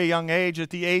a very young age, at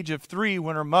the age of 3,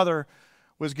 when her mother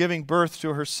was giving birth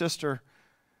to her sister.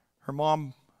 Her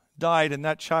mom died in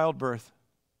that childbirth.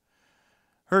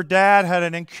 Her dad had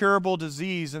an incurable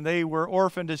disease, and they were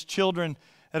orphaned as children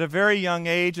at a very young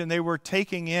age, and they were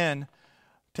taken in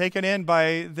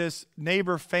by this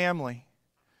neighbor family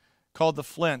called the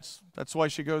Flints. That's why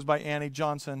she goes by Annie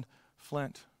Johnson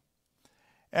Flint.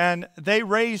 And they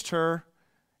raised her,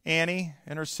 Annie,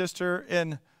 and her sister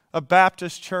in a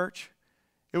Baptist church.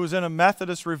 It was in a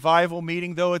Methodist revival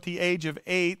meeting, though at the age of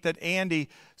 8 that Annie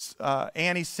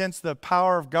sensed the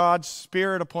power of God's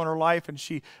Spirit upon her life, and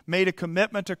she made a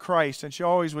commitment to Christ. And she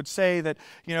always would say that,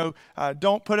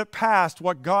 don't put it past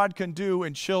what God can do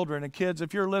in children. And kids,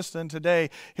 if you're listening today,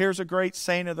 here's a great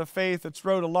saint of the faith that's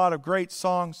wrote a lot of great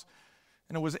songs.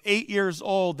 And it was 8 years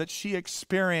old that she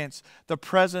experienced the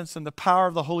presence and the power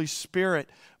of the Holy Spirit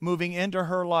moving into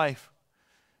her life.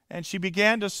 And she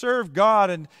began to serve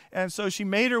God, and so she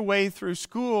made her way through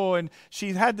school, and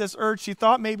she had this urge. She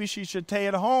thought maybe she should stay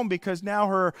at home because now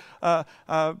her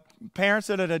parents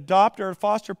that had adopted her,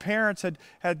 foster parents,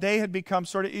 had become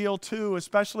sort of ill too,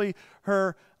 especially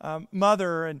her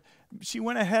mother. And she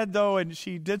went ahead, though, and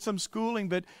she did some schooling,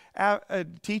 but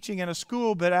teaching in a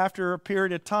school. But after a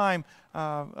period of time,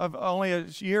 of only a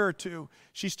year or two,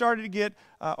 she started to get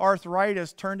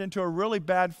arthritis, turned into a really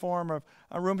bad form of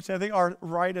rheumatoid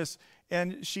arthritis,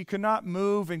 and she could not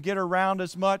move and get around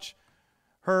as much.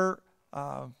 Her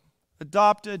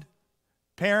adopted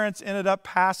parents ended up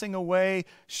passing away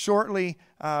shortly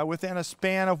within a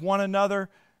span of one another,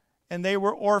 and they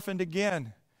were orphaned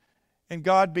again. And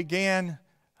God began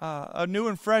a new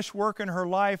and fresh work in her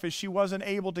life as she wasn't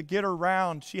able to get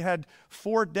around. She had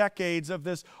 4 decades of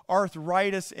this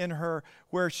arthritis in her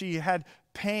where she had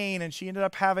pain, and she ended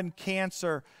up having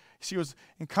cancer. She was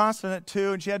incontinent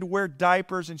too, and she had to wear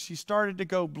diapers, and she started to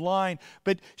go blind.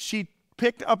 But she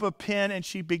picked up a pen and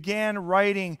she began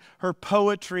writing her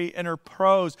poetry and her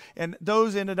prose, and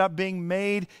those ended up being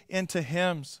made into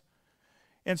hymns.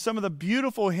 And some of the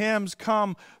beautiful hymns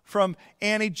come from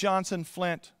Annie Johnson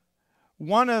Flint.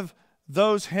 One of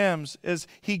those hymns is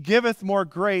 "He giveth more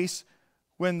grace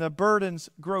when the burdens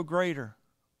grow greater."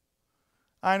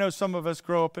 I know some of us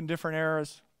grow up in different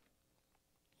eras.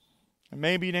 And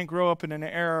maybe you didn't grow up in an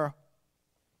era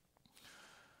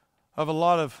of a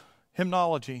lot of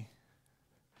hymnology.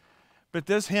 But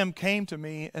this hymn came to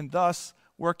me, and thus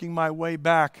working my way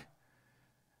back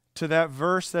to that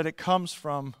verse that it comes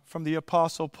from the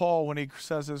Apostle Paul when he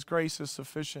says his grace is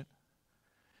sufficient.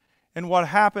 And what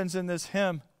happens in this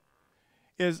hymn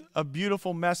is a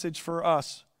beautiful message for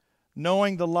us,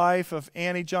 knowing the life of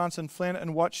Annie Johnson Flint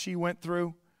and what she went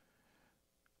through.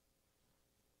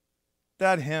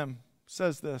 That hymn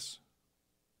says this: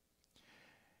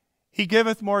 "He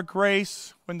giveth more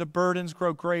grace when the burdens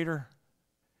grow greater.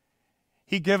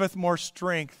 He giveth more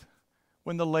strength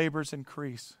when the labors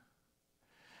increase.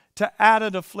 To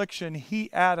added affliction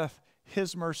he addeth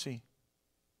his mercy.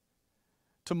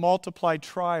 to multiply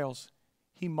trials,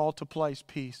 He multiplies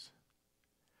peace.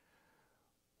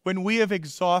 When we have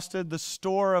exhausted the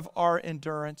store of our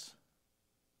endurance,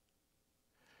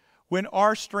 when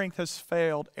our strength has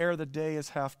failed ere the day is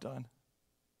half done,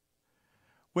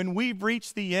 when we've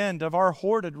reached the end of our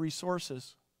hoarded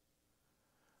resources,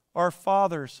 our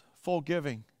Father's full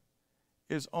giving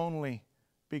is only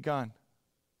begun.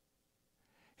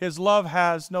 His love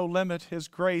has no limit. His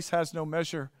grace has no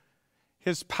measure.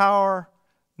 His power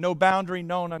no boundary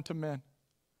known unto men.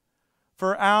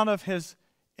 For out of His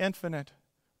infinite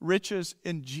riches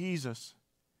in Jesus,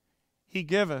 He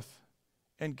giveth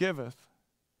and giveth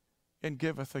and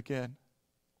giveth again.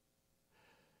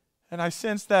 And I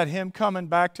sensed that hymn coming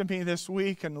back to me this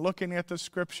week, and looking at the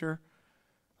Scripture,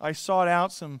 I sought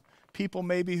out some people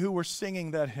maybe who were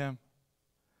singing that hymn.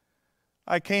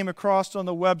 I came across on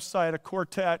the website a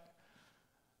quartet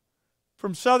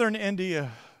from southern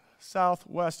India,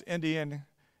 southwest Indian,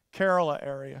 Kerala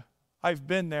area. I've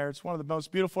been there. It's one of the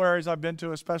most beautiful areas I've been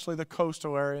to, especially the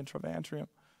coastal area in Trivandrum.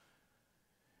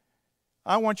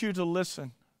 I want you to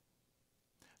listen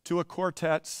to a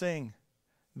quartet sing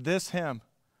this hymn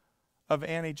of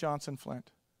Annie Johnson Flint.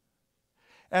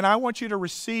 And I want you to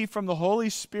receive from the Holy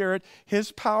Spirit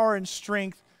His power and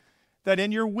strength, that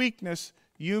in your weakness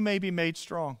you may be made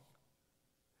strong.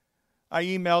 I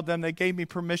emailed them. They gave me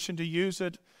permission to use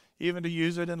it, even to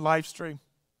use it in live stream.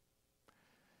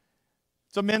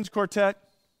 It's a men's quartet.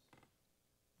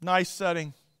 Nice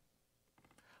setting.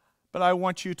 But I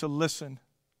want you to listen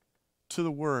to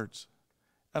the words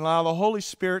and allow the Holy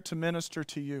Spirit to minister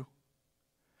to you.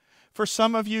 For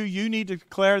some of you, you need to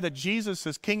declare that Jesus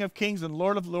is King of Kings and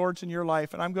Lord of Lords in your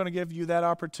life. And I'm going to give you that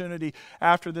opportunity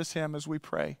after this hymn as we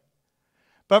pray.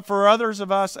 But for others of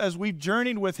us, as we've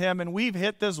journeyed with Him and we've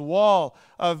hit this wall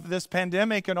of this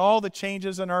pandemic and all the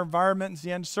changes in our environment and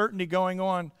the uncertainty going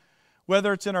on,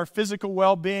 whether it's in our physical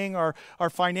well-being, our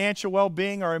financial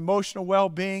well-being, our emotional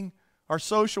well-being, our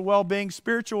social well-being,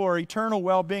 spiritual or eternal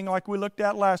well-being like we looked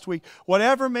at last week,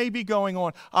 whatever may be going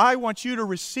on, I want you to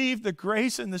receive the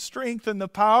grace and the strength and the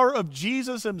power of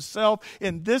Jesus Himself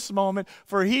in this moment,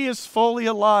 for He is fully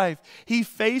alive. He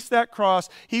faced that cross.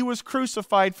 He was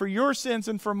crucified for your sins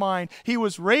and for mine. He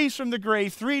was raised from the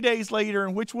grave 3 days later,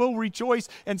 in which we'll rejoice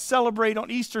and celebrate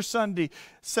on Easter Sunday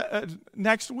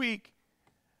next week.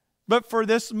 But for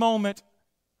this moment,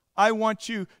 I want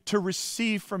you to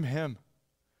receive from Him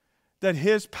that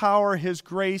His power, His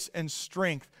grace, and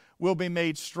strength will be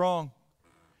made strong.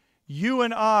 You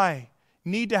and I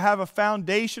need to have a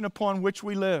foundation upon which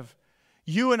we live.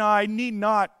 You and I need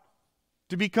not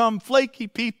to become flaky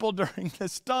people during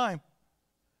this time.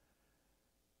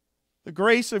 The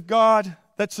grace of God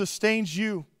that sustains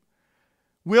you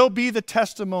will be the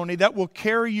testimony that will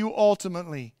carry you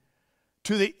ultimately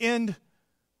to the end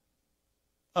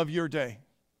of your day.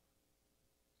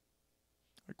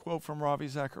 A quote from Ravi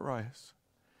Zacharias,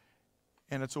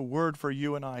 and it's a word for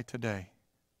you and I today.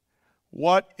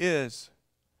 What is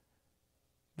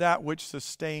that which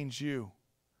sustains you,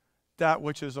 that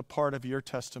which is a part of your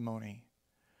testimony?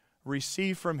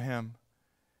 Receive from Him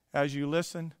as you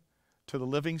listen to the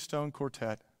Living Stone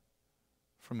Quartet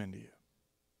from India.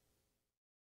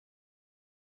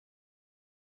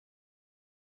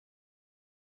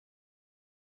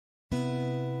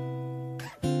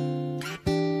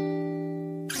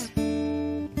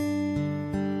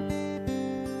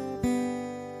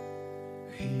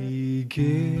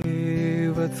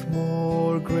 Giveth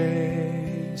more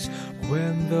grace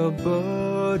when the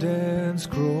burdens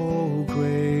grow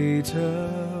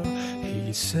greater.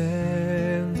 He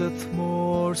sendeth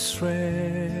more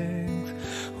strength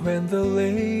when the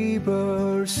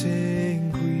labors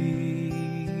increase.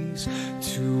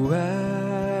 To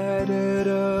added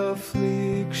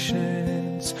afflictions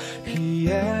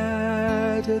He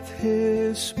addeth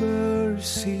His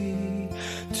mercy.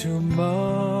 To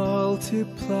multiply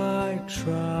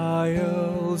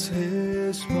trials,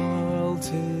 His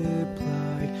multiplied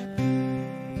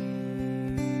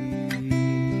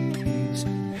peace.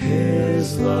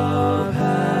 His love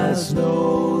has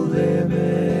no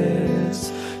limits.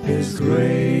 His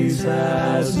grace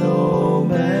has no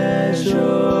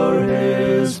measure.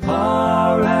 His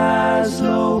power has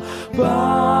no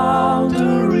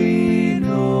boundary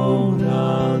known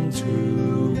unto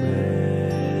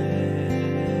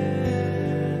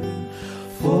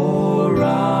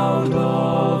out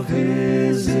of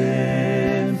His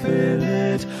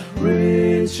infinite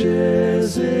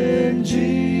riches in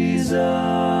Jesus,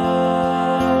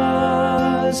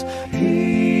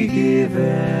 He giveth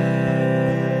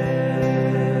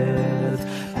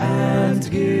and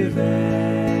giveth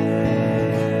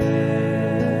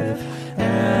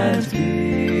and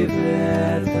giveth.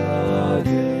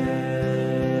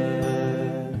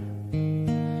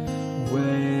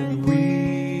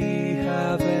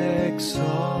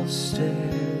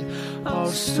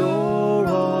 store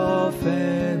of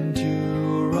endurance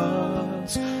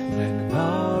when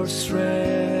our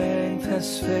strength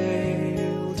has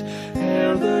failed,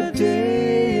 ere the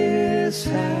day is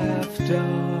half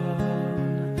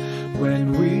done.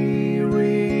 When we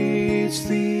reach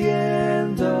the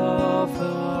end of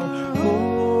our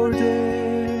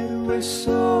hoarded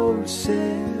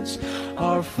resources,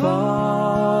 our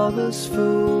Father's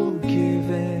full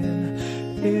giving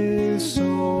is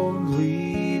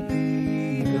only begun.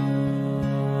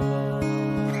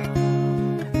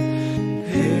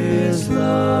 His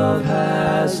love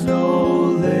has no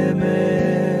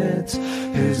limits,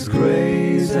 His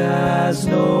grace has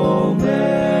no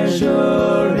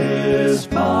measure, His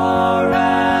power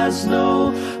has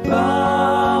no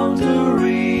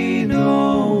boundary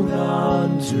known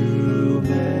unto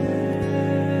men.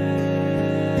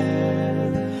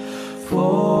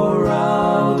 For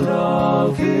out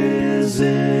of His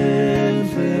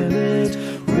infinite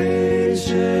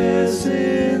riches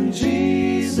in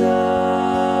Jesus,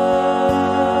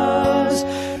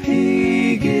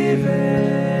 He giveth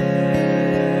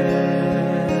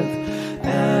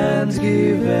and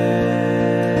giveth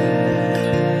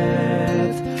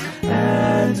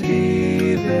and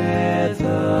giveth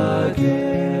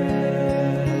again.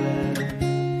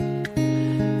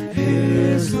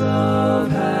 His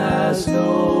love has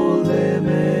no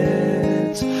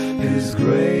limit, His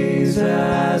grace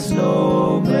has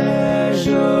no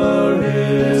measure,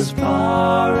 His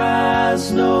power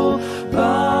has no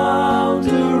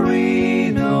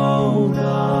boundary known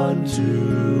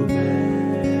unto men.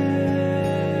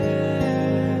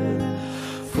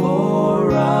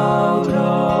 For out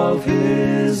of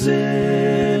His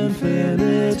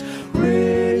infinite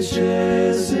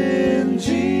riches in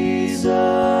Jesus,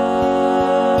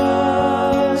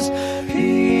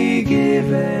 He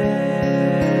giveth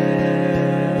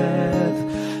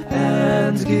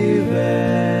and giveth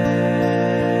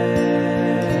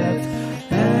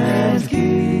and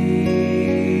giveth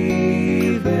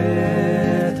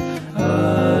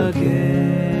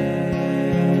again.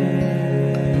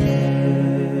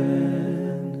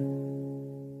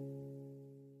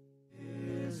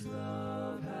 His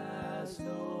love has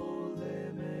no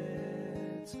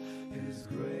limits, His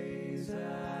grace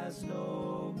has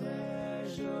no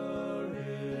measure,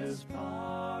 His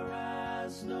power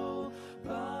has no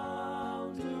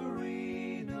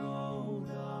boundary known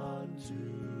unto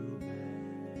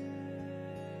men.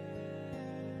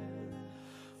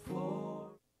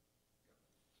 For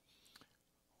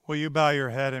Will you bow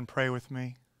your head and pray with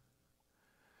me?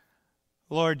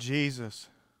 Lord Jesus,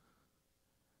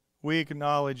 we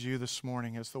acknowledge you this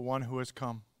morning as the one who has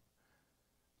come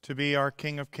to be our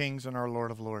King of Kings and our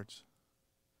Lord of Lords.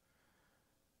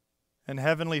 And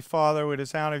Heavenly Father, it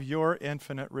is out of your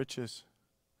infinite riches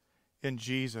in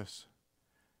Jesus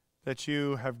that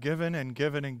you have given and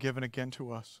given and given again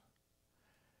to us.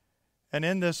 And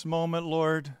in this moment,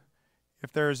 Lord,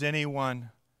 if there is anyone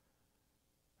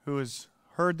who has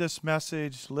heard this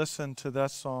message, listened to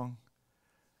that song,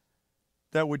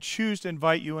 that would choose to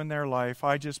invite you in their life,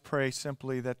 I just pray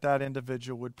simply that that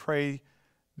individual would pray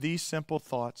these simple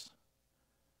thoughts.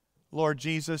 Lord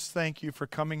Jesus, thank you for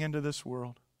coming into this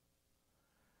world.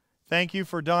 Thank you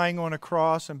for dying on a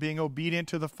cross and being obedient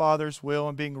to the Father's will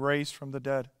and being raised from the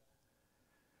dead,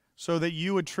 so that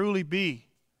you would truly be,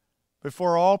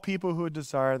 before all people who would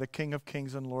desire, the King of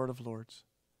Kings and Lord of Lords.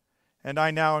 And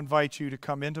I now invite you to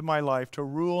come into my life, to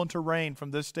rule and to reign from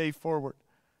this day forward.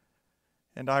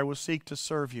 And I will seek to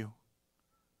serve you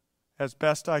as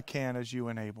best I can as you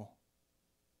enable.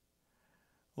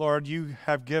 Lord, you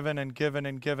have given and given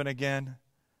and given again.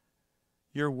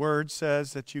 Your word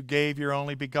says that you gave your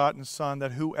only begotten Son,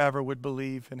 that whoever would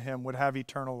believe in him would have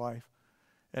eternal life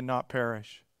and not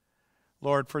perish.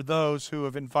 Lord, for those who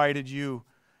have invited your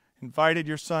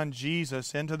Son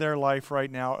Jesus into their life right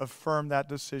now, affirm that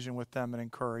decision with them and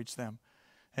encourage them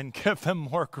and give them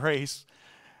more grace,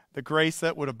 the grace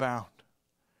that would abound.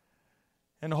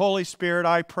 And Holy Spirit,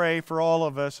 I pray for all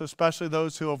of us, especially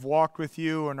those who have walked with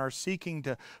you and are seeking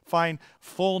to find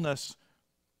fullness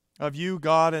of you,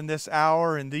 God, in this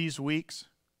hour and these weeks.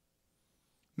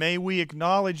 May we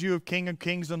acknowledge you as King of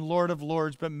Kings and Lord of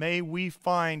Lords, but may we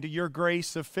find your grace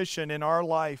sufficient in our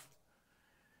life.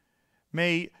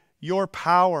 May your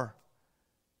power,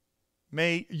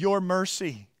 may your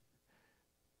mercy,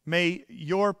 may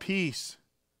your peace,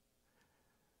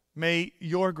 may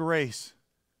your grace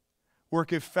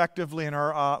work effectively in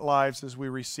our lives as we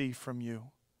receive from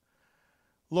you.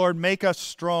 Lord, make us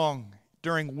strong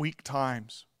during weak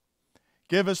times.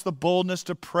 Give us the boldness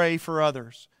to pray for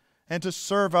others and to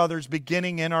serve others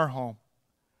beginning in our home.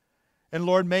 And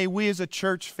Lord, may we as a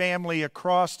church family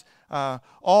across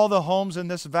all the homes in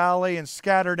this valley and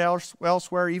scattered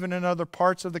elsewhere, even in other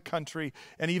parts of the country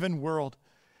and even world,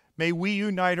 may we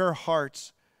unite our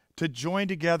hearts to join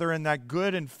together in that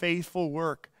good and faithful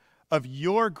work of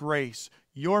your grace,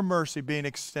 your mercy being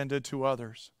extended to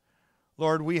others.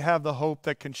 Lord, we have the hope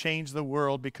that can change the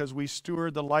world because we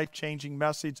steward the life-changing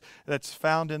message that's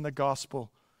found in the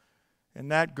gospel. And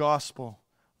that gospel,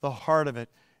 the heart of it,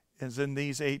 is in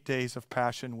these 8 days of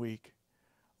Passion Week.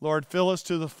 Lord, fill us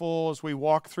to the full as we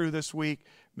walk through this week.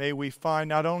 May we find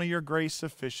not only your grace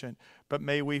sufficient, but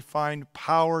may we find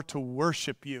power to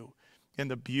worship you in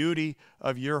the beauty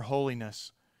of your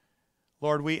holiness.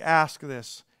 Lord, we ask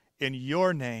this in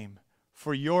your name,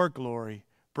 for your glory.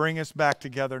 Bring us back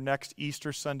together next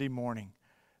Easter Sunday morning.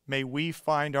 May we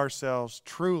find ourselves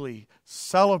truly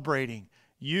celebrating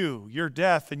you, your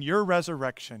death, and your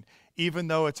resurrection, even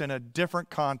though it's in a different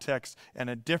context and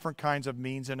in different kinds of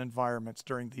means and environments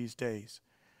during these days.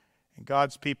 And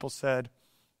God's people said,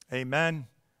 amen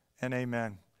and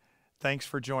amen. Thanks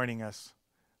for joining us.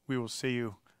 We will see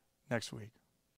you next week.